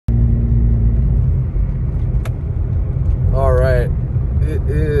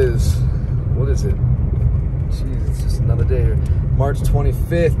March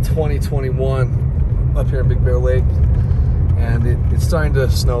 25th, 2021, up here in Big Bear Lake, and it's starting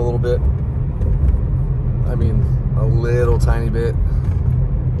to snow a little bit. I mean, a little tiny bit.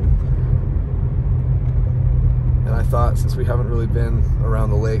 And I thought, since we haven't really been around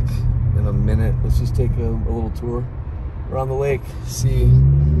the lake in a minute, let's just take a little tour around the lake, see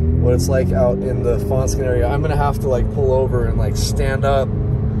what it's like out in the Fonskin area. I'm gonna have to like pull over and like stand up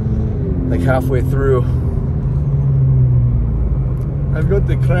like halfway through. I've got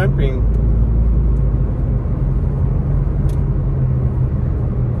the cramping.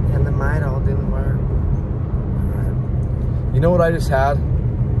 And the Midol didn't work. Alright. You know what I just had?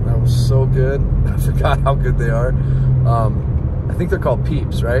 That was so good. I forgot how good they are. I think they're called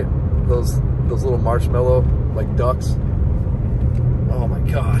Peeps, right? Those little marshmallow like ducks. Oh my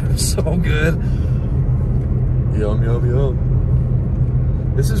god, it's so good. Yum, yum,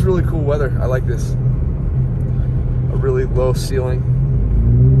 yum. This is really cool weather. I like this. A really low ceiling.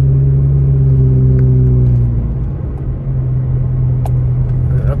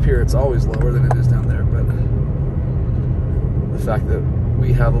 Up here it's always lower than it is down there, but the fact that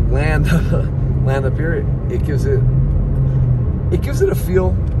we have a land up here, it gives it a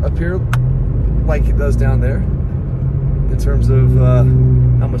feel up here like it does down there in terms of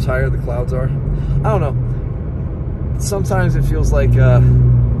how much higher the clouds are. I don't know. Sometimes it feels like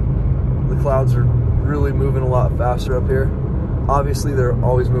the clouds are really moving a lot faster up here. Obviously, they're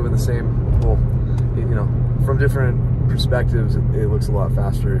always moving the same. Well, you know, from different perspectives, it looks a lot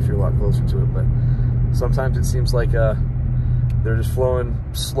faster if you're a lot closer to it. But sometimes it seems like they're just flowing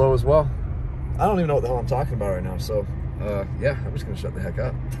slow as well. I don't even know what the hell I'm talking about right now. So, yeah, I'm just gonna shut the heck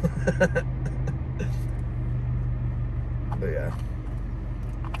up. But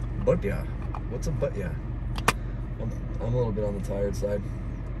yeah, what's a but yeah? I'm a little bit on the tired side.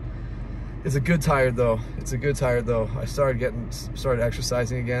 It's a good tired though. It's a good tired though. I started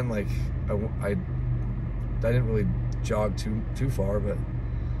exercising again. Like I didn't really jog too far, but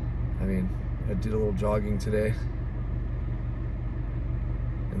I mean, I did a little jogging today,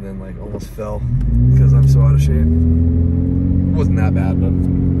 and then like almost fell because I'm so out of shape. It wasn't that bad, but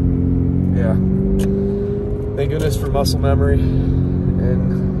yeah. Thank goodness for muscle memory.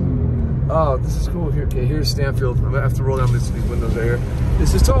 And oh, this is cool. Here, okay, here's Stanfield. I'm gonna have to roll down these windows right here.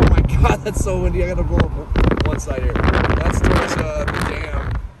 This is, oh my god, that's so windy. I gotta roll up one side here. That's towards the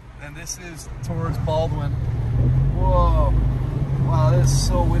dam, and this is towards Baldwin. Whoa, wow, that is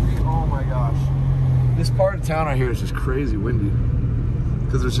so windy. Oh my gosh, this part of town right here is just crazy windy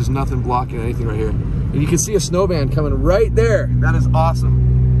because there's just nothing blocking anything right here, and you can see a snowband coming right there. That is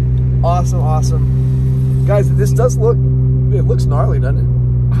awesome, awesome, awesome, guys. This does look, it looks gnarly, doesn't it?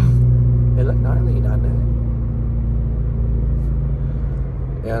 It looks gnarly, doesn't it?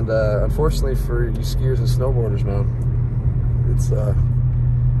 And unfortunately for you skiers and snowboarders, man, it's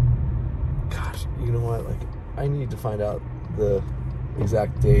gosh, you know what, like I need to find out the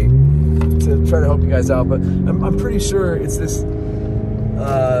exact date to try to help you guys out, but I'm pretty sure it's this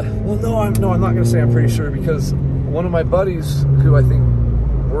well, no, I'm not gonna say I'm pretty sure, because one of my buddies who I think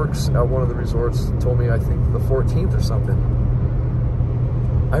works at one of the resorts told me I think the 14th or something.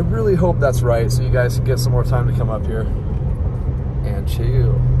 I really hope that's right, so you guys can get some more time to come up here and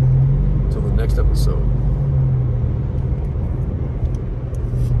chill till the next episode.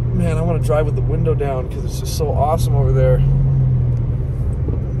 Man, I want to drive with the window down because it's just so awesome over there.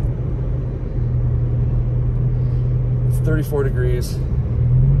 It's 34 degrees.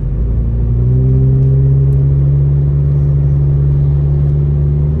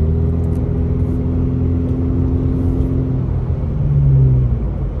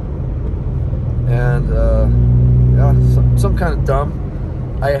 And yeah, some kind of dumb.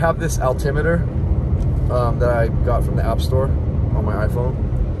 I have this altimeter that I got from the App Store on my iPhone,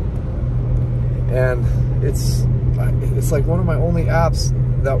 and it's like one of my only apps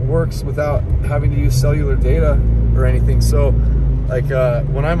that works without having to use cellular data or anything. So like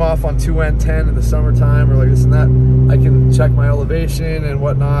when I'm off on 2N10 in the summertime or like this and that, I can check my elevation and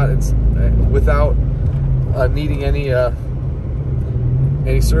whatnot. It's without needing any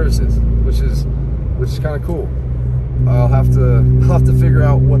services, which is kind of cool. I'll have to figure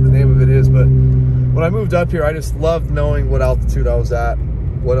out what the name of it is, but when I moved up here, I just loved knowing what altitude I was at,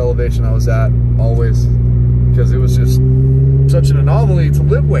 what elevation I was at, always, because it was just such an anomaly to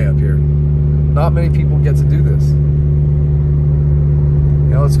live way up here. Not many people get to do this. You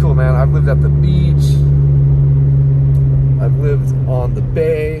know, it's cool, man. I've lived at the beach. I've lived on the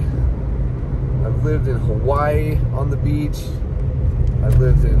bay. I've lived in Hawaii on the beach. I've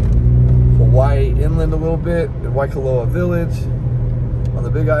lived in Hawaii inland a little bit, in Waikoloa Village on the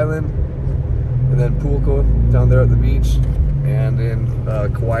Big Island, and then Pulko down there at the beach. and in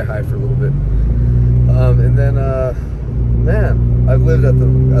Kauai High for a little bit. And then, man, I've lived at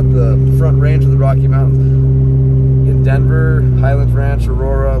the front range of the Rocky Mountains in Denver, Highland Ranch,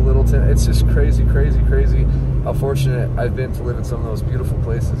 Aurora, Littleton. It's just crazy, crazy, crazy how fortunate I've been to live in some of those beautiful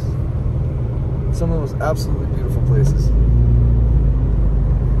places. Some of those absolutely beautiful places.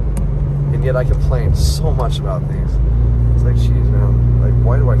 And yet I complain so much about things. It's like, geez, man, like,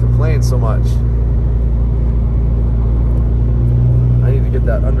 why do I complain so much? I need to get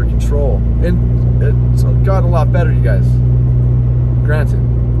that under control. And it's gotten a lot better, you guys. Granted.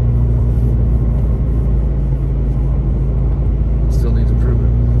 Still needs improvement.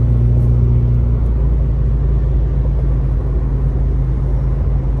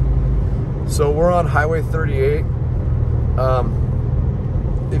 So we're on Highway 38.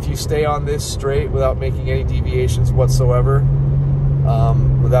 If you stay on this straight without making any deviations whatsoever,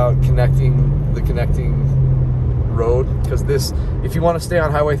 without connecting the connecting road, because this, if you want to stay on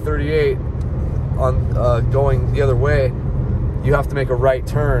Highway 38 on going the other way, you have to make a right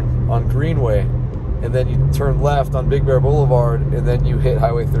turn on Greenway, and then you turn left on Big Bear Boulevard, and then you hit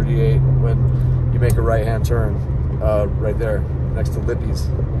Highway 38 when you make a right-hand turn right there next to Lippy's.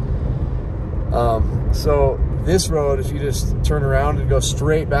 So this road, if you just turn around and go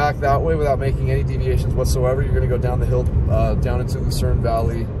straight back that way without making any deviations whatsoever, you're going to go down the hill, down into Lucerne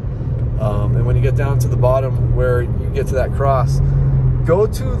Valley. And when you get down to the bottom where you get to that cross, go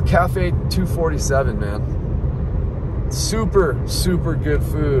to Cafe 247, man. Super, super good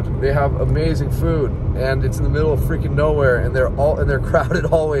food. They have amazing food, and it's in the middle of freaking nowhere, and they're crowded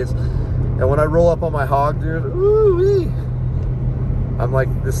always. And when I roll up on my hog, dude, ooh-wee, I'm like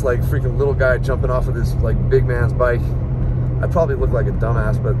this like freaking little guy jumping off of this like big man's bike. I probably look like a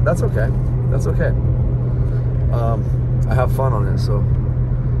dumbass, but that's okay. That's okay. I have fun on it, so,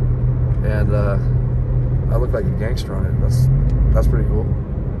 and I look like a gangster on it. That's pretty cool.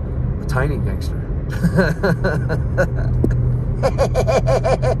 A tiny gangster.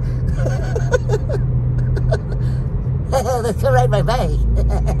 Let's go ride my bike.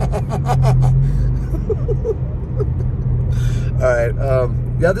 All right,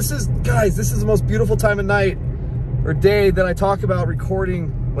 yeah, this is the most beautiful time of night or day that I talk about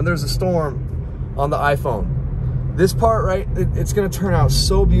recording when there's a storm on the iPhone. This part, right, it's gonna turn out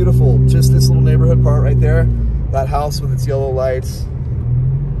so beautiful. Just this little neighborhood part right there, that house with its yellow lights.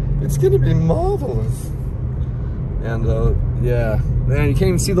 It's gonna be marvelous. And yeah, man, you can't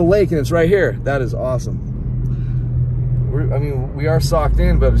even see the lake, and it's right here. That is awesome. I mean, we are socked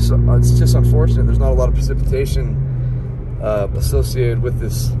in, but it's just unfortunate. There's not a lot of precipitation associated with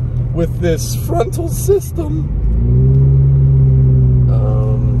this frontal system.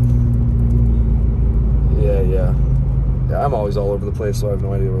 Yeah, I'm always all over the place, so I have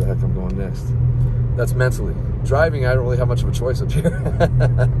no idea where the heck I'm going next. That's mentally. Driving, I don't really have much of a choice up here.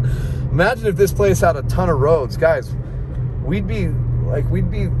 Imagine if this place had a ton of roads, guys. We'd be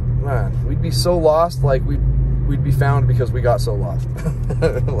so lost, like we'd be found because we got so lost.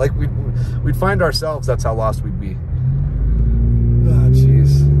 Like we'd find ourselves. That's how lost we'd be. Oh,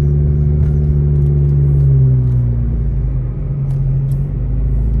 jeez.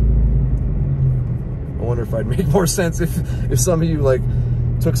 I wonder if I'd make more sense if some of you like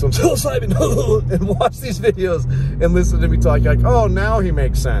took some psilocybin and watched these videos and listened to me talk like, oh, now he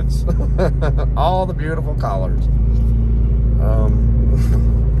makes sense. All the beautiful colors.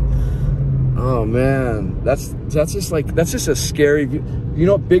 Oh man, that's just a scary view. You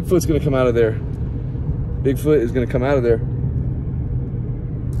know what? Bigfoot's gonna come out of there. Bigfoot is gonna come out of there.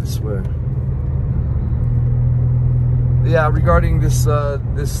 I swear. Yeah, regarding this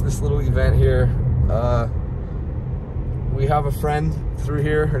this little event here, we have a friend through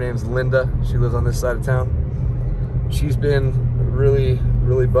here. Her name's Linda. She lives on this side of town. She's been really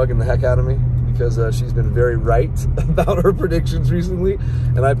bugging the heck out of me because she's been very right about her predictions recently,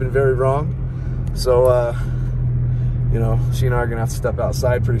 and I've been very wrong. So, you know, she and I are gonna have to step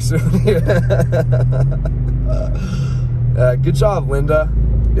outside pretty soon. Good job, Linda.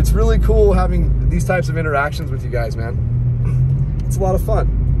 It's really cool having these types of interactions with you guys, man. It's a lot of fun.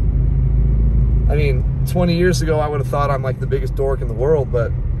 I mean, 20 years ago, I would have thought I'm like the biggest dork in the world,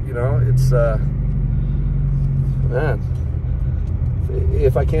 but you know, it's, man,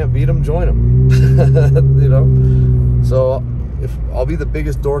 if I can't beat them, join them, you know? So if I'll be the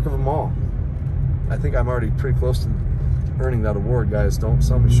biggest dork of them all. I think I'm already pretty close to earning that award, guys. Don't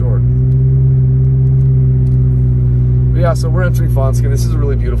sell me short. But yeah, so we're entering Fonskin. This is a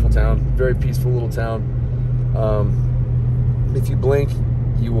really beautiful town, very peaceful little town. If you blink,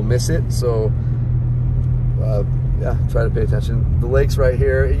 you will miss it. So yeah, try to pay attention. The lake's right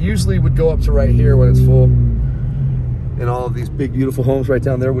here. It usually would go up to right here when it's full. and all of these big beautiful homes right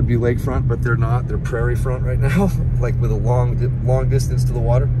down there would be lakefront, but they're not. They're prairie front right now, like with a long distance to the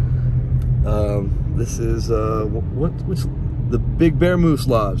water. This is which the Big Bear Moose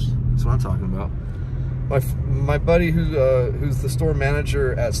Lodge. That's what I'm talking about. My buddy who's the store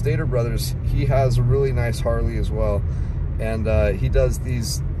manager at Stater Brothers, he has a really nice Harley as well, and he does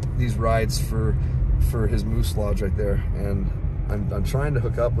these rides for his Moose Lodge right there, and I'm trying to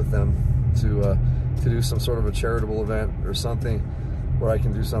hook up with them to do some sort of a charitable event or something where I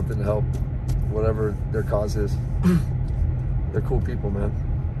can do something to help whatever their cause is. They're cool people, man.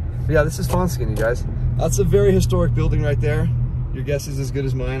 But yeah, this is Fonskin, you guys. That's a very historic building right there. Your guess is as good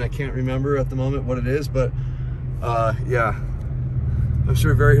as mine. I can't remember at the moment what it is, but yeah. I'm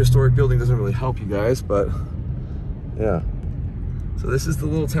sure a very historic building doesn't really help you guys, but yeah. So this is the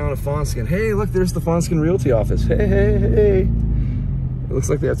little town of Fonskin. Hey, look, there's the Fonskin Realty office. Hey, hey, hey. It looks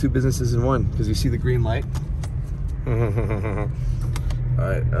like they have two businesses in one, because you see the green light. All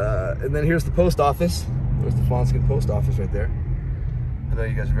right, and then here's the post office. There's the Fonskin post office right there. I know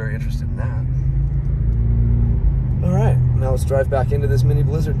you guys are very interested in that. All right, now let's drive back into this mini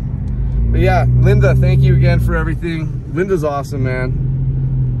blizzard. But yeah, Linda, thank you again for everything. Linda's awesome,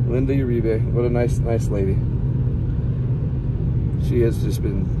 man. Linda Uribe, what a nice lady. She has just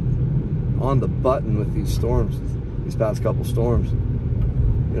been on the button with these storms, these past couple storms.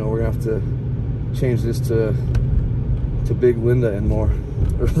 You know, we're gonna have to change this to Big Linda and more.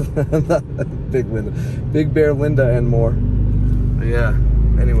 Big Linda, Big Bear Linda and more. But yeah,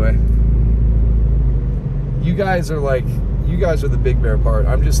 anyway. You guys are the Big Bear part.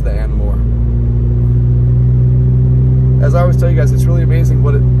 I'm just the and more. As I always tell you guys, it's really amazing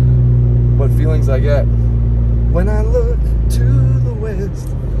what feelings I get when I look to the west.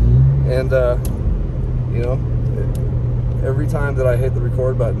 And you know, every time that I hit the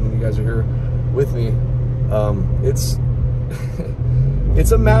record button and you guys are here with me, it's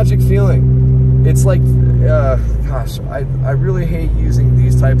it's a magic feeling. It's like gosh, I really hate using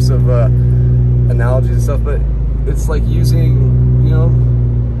these types of analogies and stuff, but it's like using, you know,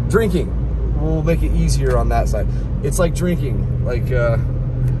 drinking. We'll make it easier on that side. It's like drinking,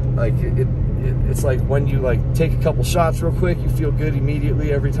 it's like when you like take a couple shots real quick, you feel good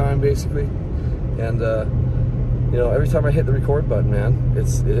immediately every time, basically. And you know, every time I hit the record button, man,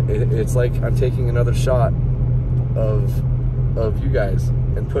 it's like I'm taking another shot of you guys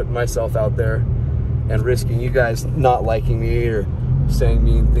and putting myself out there and risking you guys not liking me or saying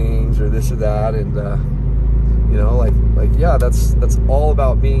mean things or this or that. And you know, like yeah, that's all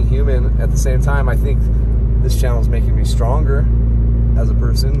about being human. At the same time, I think this channel is making me stronger as a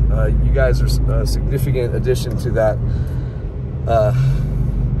person. You guys are a significant addition to that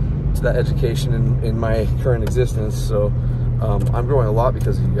education in my current existence. So I'm growing a lot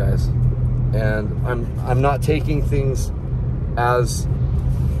because of you guys, and I'm not taking things as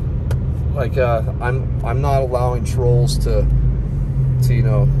like I'm not allowing trolls to you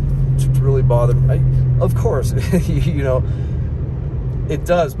know, to really bother me. Of course, you know, it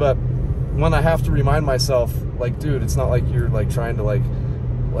does, but when I have to remind myself, like, dude, it's not like you're like trying to like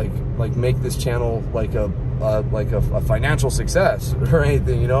make this channel like a financial success or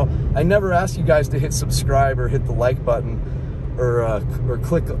anything, you know. I never ask you guys to hit subscribe or hit the like button or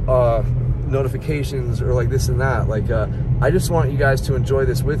click notifications or like this and that. Like I just want you guys to enjoy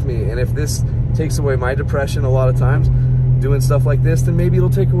this with me, and if this takes away my depression a lot of times doing stuff like this, then maybe it'll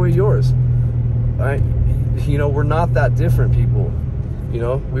take away yours. You know, we're not that different, people. You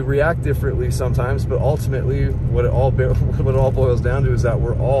know, we react differently sometimes, but ultimately what it all boils down to is that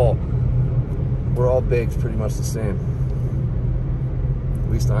we're all baked pretty much the same.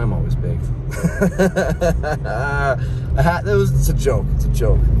 At least I'm always baked. It's a joke. It's a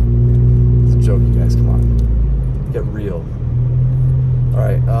joke. It's a joke, you guys. Come on, get real. All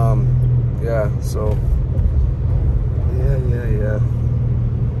right. Yeah. So. Yeah.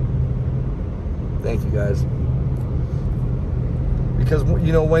 Thank you, guys. Because,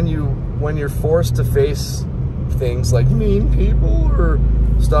 you know, when you're forced to face things like mean people or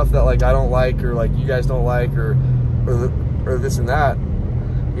stuff that like I don't like or like you guys don't like or this and that,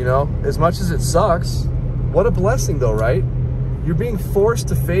 you know, as much as it sucks, what a blessing though, right? You're being forced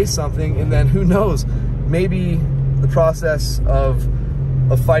to face something, and then who knows, maybe the process of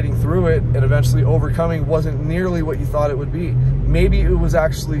fighting through it and eventually overcoming wasn't nearly what you thought it would be. Maybe it was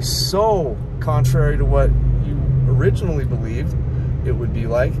actually so contrary to what you originally believed it would be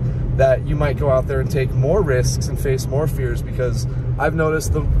like, that you might go out there and take more risks and face more fears. Because I've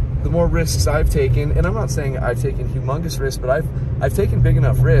noticed the more risks I've taken, and I'm not saying I've taken humongous risks, but I've taken big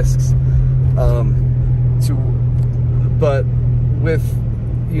enough risks but with,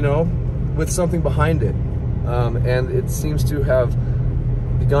 you know, with something behind it. and it seems to have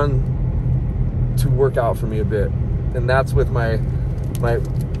begun to work out for me a bit. And that's with my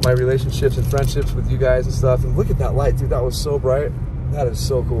relationships and friendships with you guys and stuff. And look at that light, dude. That was so bright. That is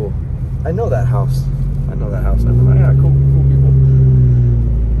so cool. I know that house. I know that house. Yeah, cool people.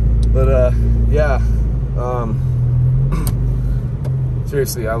 But yeah.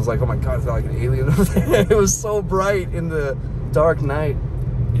 Seriously, I was like, oh my God, is that like an alien over there? It was so bright in the dark night.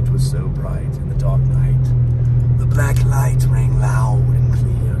 It was so bright in the dark night. The black light rang loud and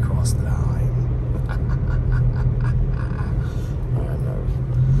clear across the line.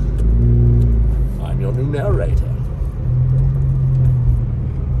 I'm your new narrator.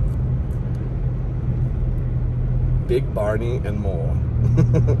 Big Barney and more.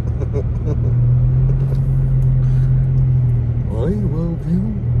 I love you.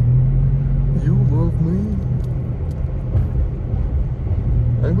 You love me.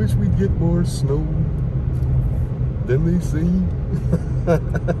 I wish we'd get more snow than they see.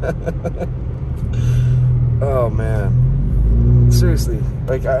 Oh man. Seriously,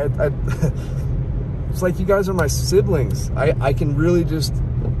 like I it's like you guys are my siblings. I can really just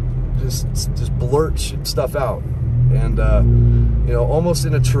blurt stuff out, and you know, almost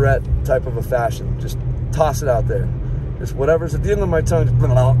in a Tourette type of a fashion. Just toss it out there. Just whatever's at the end of my tongue.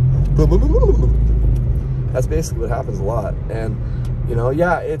 That's basically what happens a lot. And you know,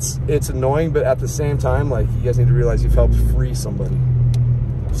 yeah, it's annoying, but at the same time, like, you guys need to realize you've helped free somebody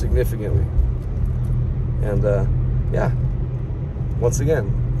significantly. And yeah, once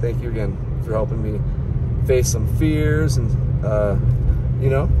again, thank you again for helping me face some fears and you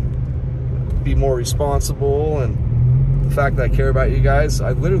know, be more responsible. And the fact that I care about you guys,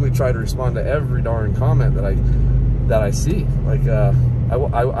 I literally try to respond to every darn comment that I see. Like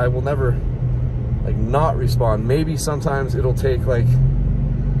I will never like not respond. Maybe sometimes it'll take like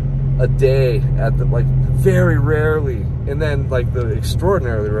a day at the, like, very rarely, and then like the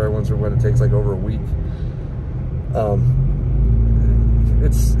extraordinarily rare ones are when it takes like over a week.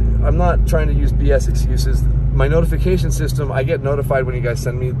 I'm not trying to use BS excuses. My notification system, I get notified when you guys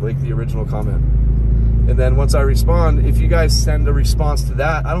send me like the original comment. And then once I respond, if you guys send a response to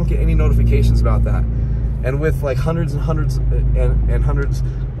that, I don't get any notifications about that. And with like hundreds and hundreds and hundreds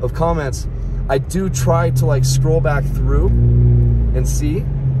of comments, I do try to like scroll back through and see.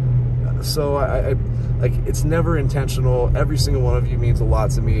 So I like, it's never intentional. Every single one of you means a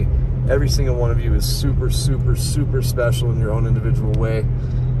lot to me. Every single one of you is super, super, super special in your own individual way.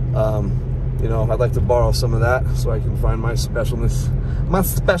 You know, I'd like to borrow some of that so I can find my specialness. My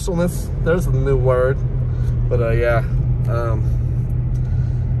specialness, there's a new word. But yeah,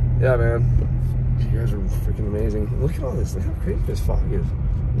 yeah, man, you guys are freaking amazing. Look at all this, look how crazy this fog is.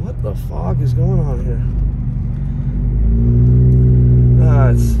 What the fog is going on here?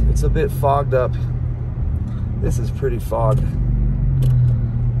 It's a bit fogged up. This is pretty fogged.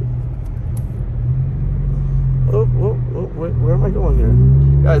 Oh, where am I going here?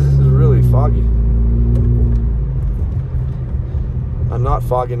 Guys, this is really foggy. I'm not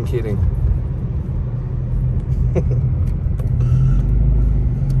fogging kidding.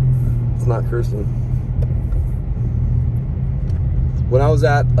 It's not cursing. When I was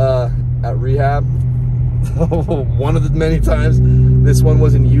at rehab, one of the many times, this one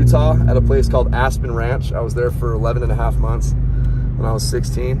was in Utah at a place called Aspen Ranch. I was there for 11.5 months when I was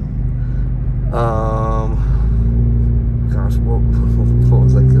 16. Gosh, what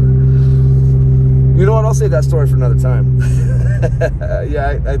was I gonna... You know what? I'll save that story for another time.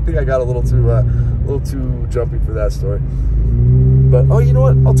 Yeah, I think I got a little too jumpy for that story. But oh, you know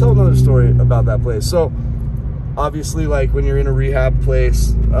what? I'll tell another story about that place. So, obviously, like when you're in a rehab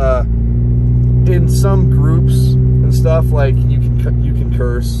place, in some groups and stuff, like you can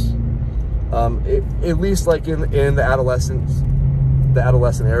curse. At least like in the adolescent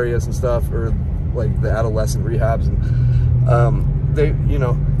areas and stuff, or like the adolescent rehabs, and they, you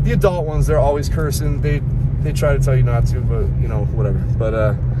know, the adult ones, they're always cursing. They try to tell you not to, but you know, whatever.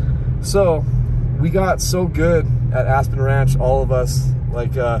 But so we got so good at Aspen Ranch, all of us,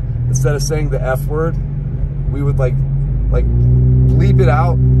 like instead of saying the F word, we would like bleep it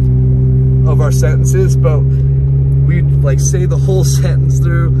out of our sentences, but we'd like say the whole sentence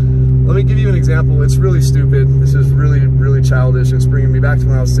through. Let me give you an example. It's really stupid. This is really, really childish. It's bringing me back to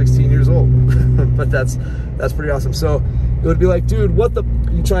when I was 16 years old. But that's pretty awesome. So it would be like, dude, what the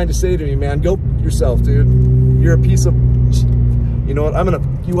are you trying to say to me, man? Go yourself, dude. You're a piece of... You know what? I'm gonna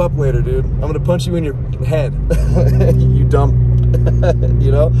fuck you up later, dude. I'm gonna punch you in your head. You dumb...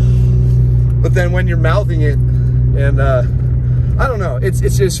 You know? But then when you're mouthing it, and I don't know, it's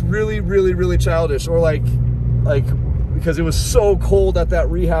just really, really, really childish. Or like because it was so cold at that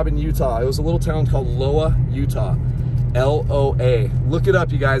rehab in Utah. It was a little town called Loa, Utah. L-O-A. Look it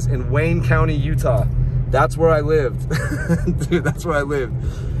up, you guys, in Wayne County, Utah. That's where I lived. Dude, that's where I lived.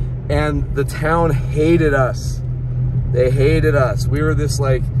 And the town hated us. They hated us. We were this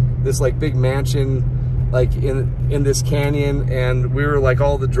big mansion, like in this canyon, and we were like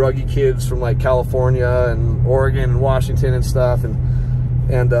all the druggy kids from like California and Oregon and Washington and stuff, and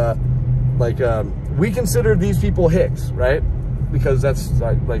we considered these people hicks, right? Because that's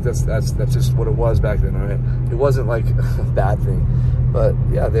just what it was back then, right? It wasn't like a bad thing, but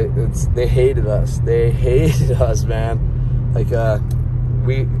yeah, they hated us. They hated us, man. Like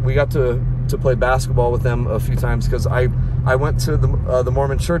we got to play basketball with them a few times, because I went to the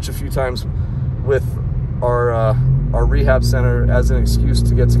Mormon church a few times with our rehab center as an excuse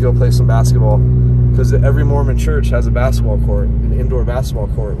to get to go play some basketball, because every Mormon church has a basketball court, an indoor basketball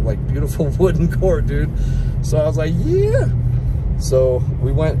court, like beautiful wooden court, dude. So I was like, yeah. So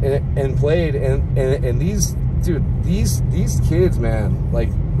we went and played, and these kids, man,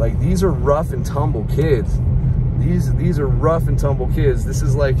 like these are rough and tumble kids. These are rough and tumble kids. This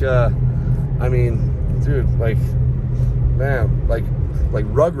is like, I mean, dude, like, man, like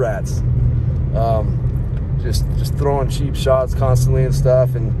Rugrats. Just throwing cheap shots constantly and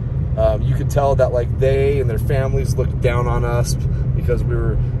stuff, and you could tell that like they and their families looked down on us because we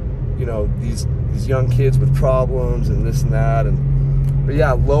were, you know, these young kids with problems and this and that. But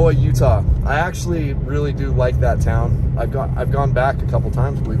yeah, Loa, Utah. I actually really do like that town. I've gone back a couple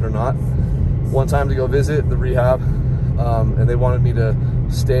times, believe it or not. One time to go visit the rehab, and they wanted me to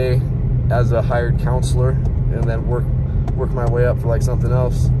stay as a hired counselor and then work my way up for like something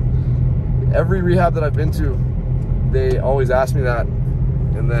else. Every rehab that I've been to, they always ask me that,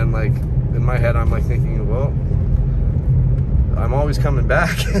 and then like in my head I'm like thinking, well, I'm always coming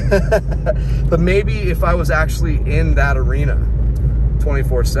back. But maybe if I was actually in that arena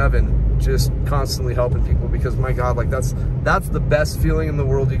 24/7, just constantly helping people, because my God, like that's the best feeling in the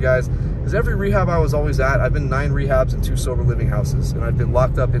world, you guys. Because every rehab I was always at, I've been 9 rehabs and 2 sober living houses, and I've been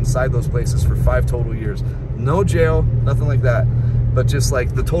locked up inside those places for 5 total years. No jail, nothing like that, but just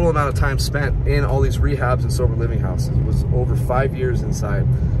like the total amount of time spent in all these rehabs and sober living houses was over 5 years inside.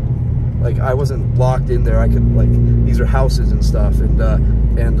 Like I wasn't locked in there. I could, like, these are houses and stuff, and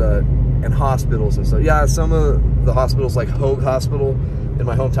hospitals and stuff. Yeah, some of the hospitals, like Hoag Hospital in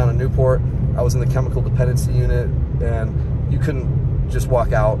my hometown of Newport, I was in the chemical dependency unit, and you couldn't just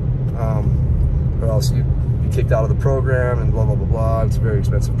walk out, or else you'd be kicked out of the program and blah, blah, blah, blah. It's a very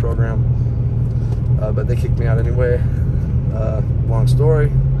expensive program, but they kicked me out anyway. Long story,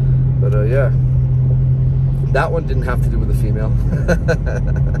 but yeah, that one didn't have to do with a female.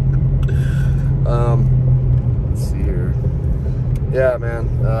 Let's see here. Yeah, man,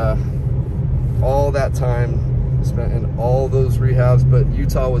 all that time spent in all those rehabs, but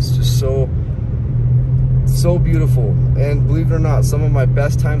Utah was just so beautiful. And believe it or not, some of my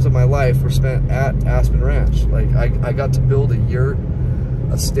best times of my life were spent at Aspen Ranch. Like I got to build a yurt,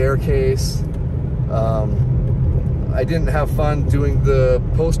 a staircase. I didn't have fun doing the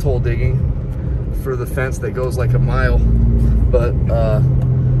post hole digging for the fence that goes like a mile, but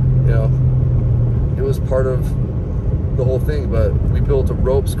you know, it was part of the whole thing. But we built a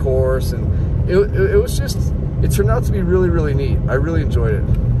ropes course, and it was just, it turned out to be really, really neat. I really enjoyed it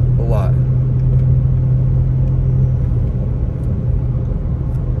a lot.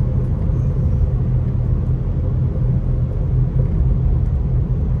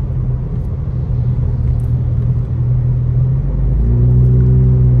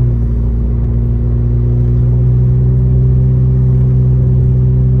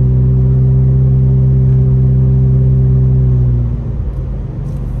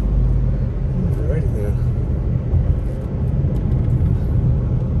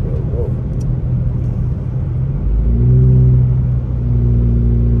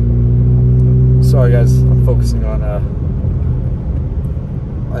 Sorry guys, I'm focusing on, I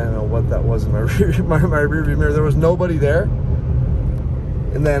don't know what that was in my rear view mirror. There was nobody there,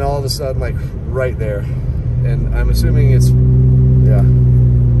 and then all of a sudden, like right there, and I'm assuming it's, yeah,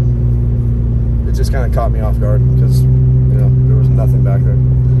 it just kind of caught me off guard because, you know, there was nothing back there.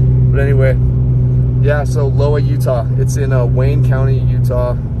 But anyway, yeah, so Loa, Utah. It's in Wayne County,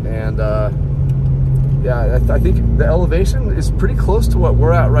 Utah, and yeah, I think the elevation is pretty close to what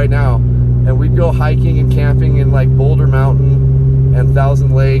we're at right now. And we'd go hiking and camping in like Boulder Mountain and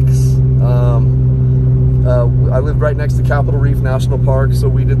Thousand Lakes. I lived right next to Capitol Reef National Park, so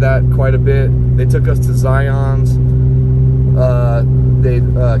we did that quite a bit. They took us to Zion's,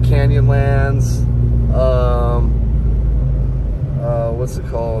 Canyonlands, what's it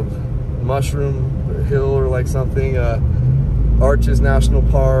called? Mushroom Hill or like something. Arches National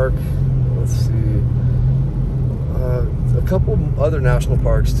Park. Let's see. A couple other national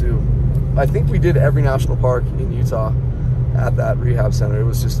parks too. I think we did every national park in Utah at that rehab center. It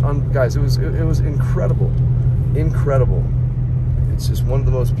was just, guys, it was incredible. Incredible. It's just one of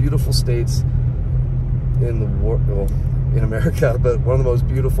the most beautiful states in the world, well, in America, but one of the most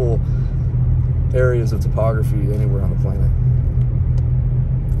beautiful areas of topography anywhere on the planet.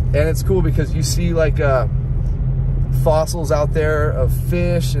 And it's cool because you see like fossils out there of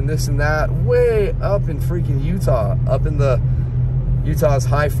fish and this and that way up in freaking Utah, up in the Utah's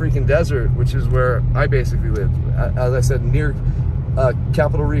high freaking desert, which is where I basically lived. As I said, near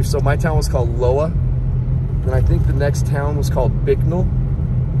Capitol Reef. So my town was called Loa, and I think the next town was called Bicknell,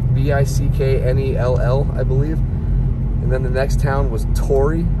 Bicknell, I believe. And then the next town was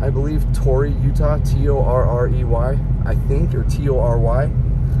Torrey, I believe, Torrey, Utah, Torrey, I think, or Tory.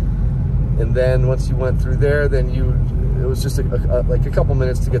 And then once you went through there, then it was just like a couple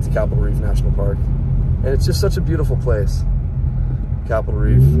minutes to get to Capitol Reef National Park. And it's just such a beautiful place, Capitol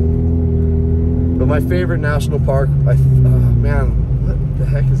Reef. But my favorite national park, man, what the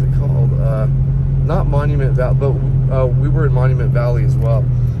heck is it called? Not Monument Valley, but we were in Monument Valley as well.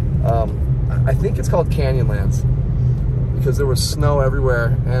 I think it's called Canyonlands, because there was snow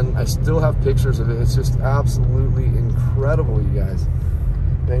everywhere, and I still have pictures of it. It's just absolutely incredible, you guys.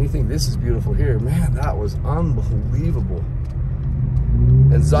 Man, you think this is beautiful here. Man, that was unbelievable.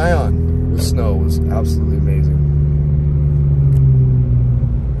 And Zion with snow was absolutely amazing.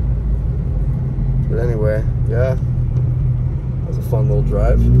 But anyway, yeah, that was a fun little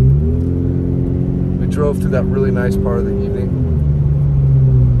drive. We drove through that really nice part of the evening.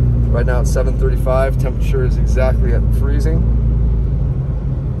 Right now it's 7:35, temperature is exactly at freezing.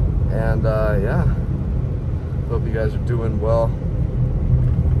 And yeah, hope you guys are doing well.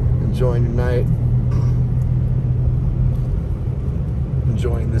 Enjoying your night,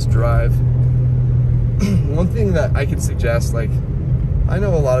 enjoying this drive. One thing that I could suggest, like, I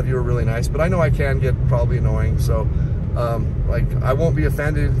know a lot of you are really nice, but I know I can get probably annoying, so like, I won't be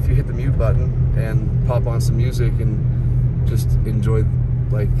offended if you hit the mute button and pop on some music and just enjoy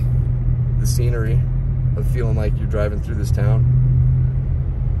like the scenery of feeling like you're driving through this town.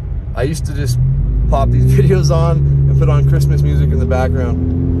 I used to just pop these videos on and put on Christmas music in the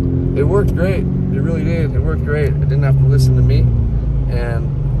background. It worked great. It really did. It worked great. I didn't have to listen to me, and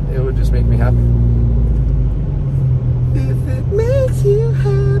it would just make me happy. If it makes you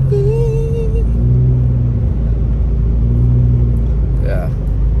happy. Yeah.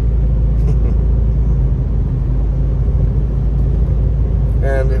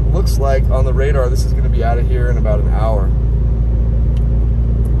 And it looks like on the radar this is going to be out of here in about an hour.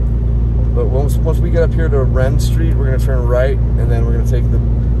 But once we get up here to Wren Street, we're going to turn right, and then we're going to take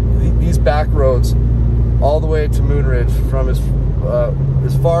these back roads all the way to Moonridge, from as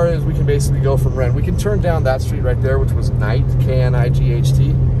far as we can basically go from Wren. We can turn down that street right there, which was Knight,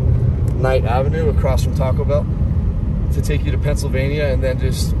 K-N-I-G-H-T, Knight Avenue, across from Taco Bell, to take you to Pennsylvania, and then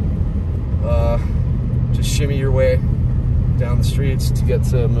just shimmy your way down the streets to get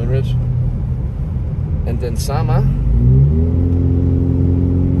to Moonridge, and then Sama.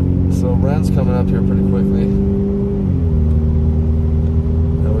 So Wren's coming up here pretty quickly.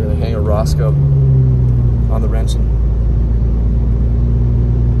 And we're gonna hang a Roscoe on the wrenching.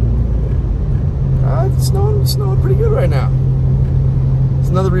 It's snowing pretty good right now. It's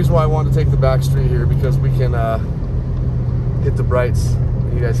another reason why I wanted to take the back street here, because we can hit the brights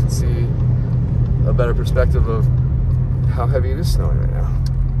and you guys can see a better perspective of how heavy it is snowing right now.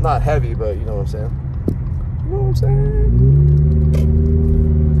 Not heavy, but you know what I'm saying. You know what I'm saying?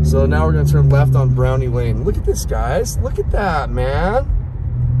 So now we're gonna turn left on Brownie Lane. Look at this, guys. Look at that, man.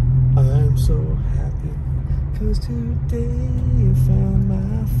 I'm so happy, cause today I found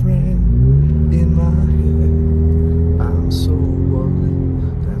my friend in my head. I'm so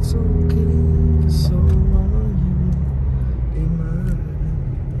worried, that's okay, cause so are you in my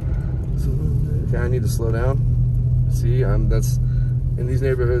head. Okay, I need to slow down. See, that's in these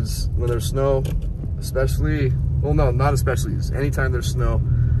neighborhoods when there's snow, especially, well, no, not especially, anytime there's snow,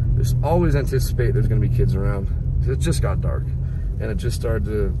 there's always anticipate there's going to be kids around. It just got dark, and it just started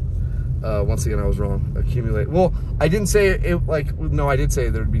to, once again, I was wrong, accumulate. Well, I didn't say it like, no, I did say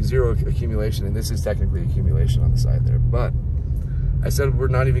there'd be zero accumulation, and this is technically accumulation on the side there, but I said we're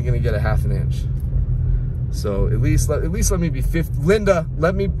not even going to get a ½ an inch. So at least let me be 50. Linda,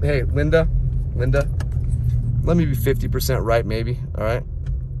 let me be 50% right, maybe. All right,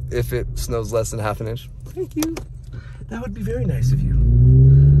 if it snows less than ½ an inch. Thank you. That would be very nice of you.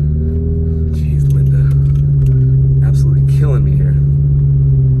 Jeez, Linda, absolutely killing me here.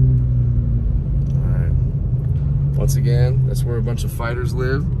 Once again, that's where a bunch of fighters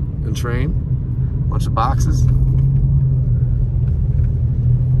live and train. A bunch of boxes. You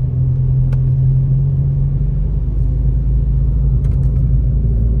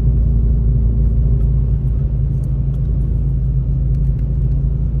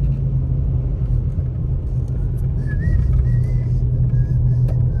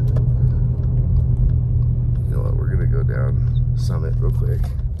know what, we're gonna go down Summit real quick.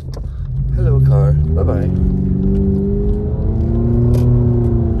 Hello car, bye-bye.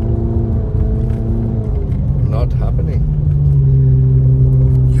 Not happening.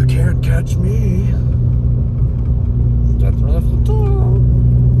 You can't catch me. That's what I have to do.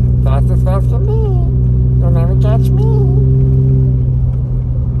 That's the stuff to me. You'll never catch me.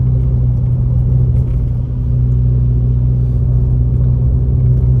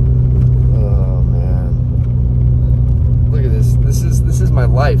 Oh man. Look at this. This is my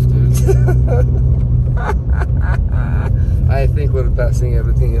life, dude. I think we're passing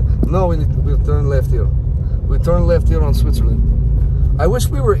everything here. No, we'll turn left here. We turn left here on Switzerland. I wish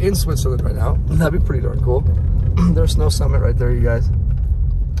we were in Switzerland right now. That'd be pretty darn cool. There's Snow Summit right there, you guys.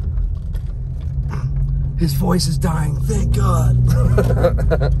 His voice is dying, thank God.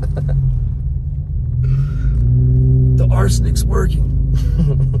 The arsenic's working.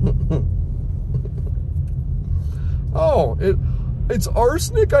 Oh, it's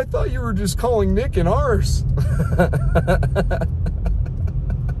arsenic? I thought you were just calling Nick an arse.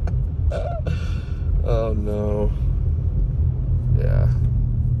 Oh no. Yeah.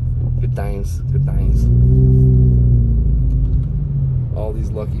 Good times, good times. All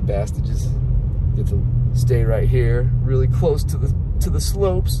these lucky bastages get to stay right here, really close to the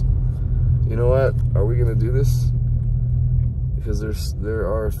slopes. You know what? Are we gonna do this? Because there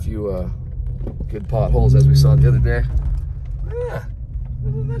are a few good potholes, as we saw the other day. Yeah,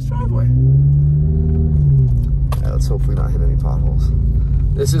 nice driveway. Yeah, let's hopefully not hit any potholes.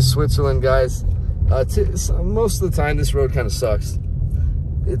 This is Switzerland, guys. Most of the time, this road kind of sucks.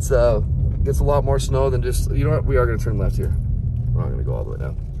 It's gets a lot more snow than just, you know what? We are gonna turn left here. We're not gonna go all the way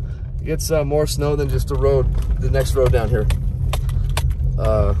down. It gets more snow than just the next road down here.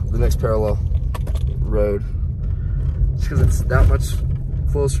 The next parallel road. Just because it's that much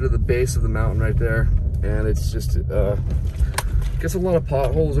closer to the base of the mountain right there. And it's just, gets a lot of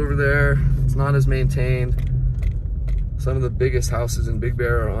potholes over there. It's not as maintained. Some of the biggest houses in Big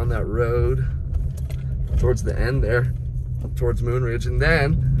Bear are on that road towards the end there, towards Moonridge. And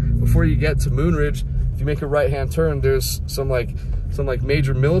then before you get to Moonridge, if you make a right-hand turn, there's some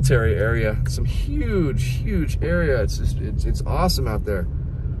major military area, some huge area. It's just, it's awesome out there.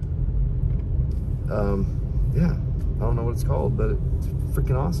 Yeah, I don't know what it's called, but it's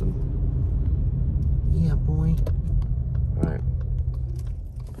freaking awesome. Yeah, boy. All right.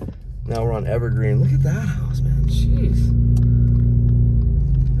 Now we're on Evergreen. Look at that house, man. Jeez.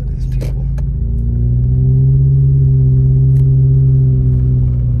 Look at these people.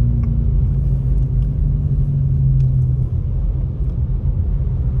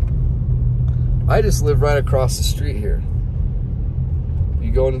 I just live right across the street here.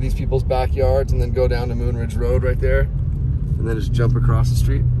 You go into these people's backyards and then go down to Moonridge Road right there, and then just jump across the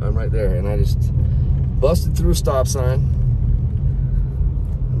street. I'm right there, and I just busted through a stop sign.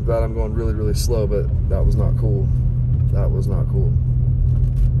 I'm glad I'm going really slow, but that was not cool. That was not cool.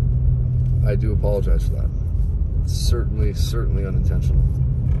 I do apologize for that. It's certainly unintentional.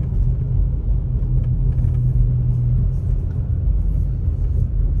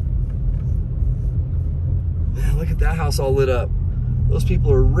 Man, look at that house all lit up. Those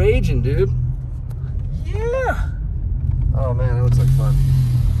people are raging, dude. Yeah. Oh man, that looks like fun.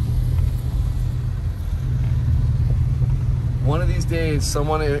 One of these days,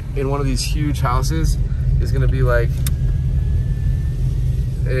 someone in one of these huge houses is gonna be like,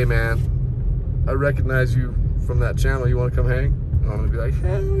 hey man, I recognize you from that channel. You wanna come hang? And I'm gonna be like,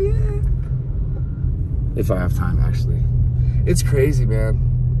 hell yeah. If I have time, actually. It's crazy, man.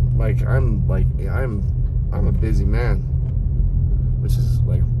 I'm a busy man, which is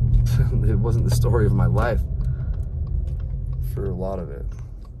like, it wasn't the story of my life for a lot of it.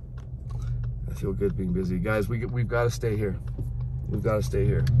 I feel good being busy. Guys, we've got to stay here. We've got to stay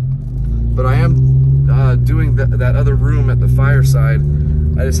here. But I am doing that other room at the fireside.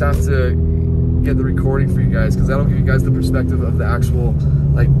 I just have to get the recording for you guys, because that'll give you guys the perspective of the actual,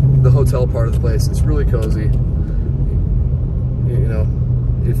 like, the hotel part of the place. It's really cozy. You know,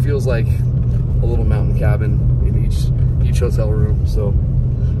 it feels like a little mountain cabin in each hotel room. So,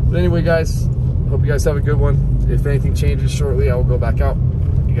 but anyway, guys, hope you guys have a good one. If anything changes shortly, I will go back out.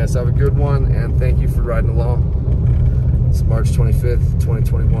 You guys have a good one, and thank you for riding along. It's March 25th,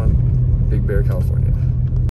 2021, Big Bear, California.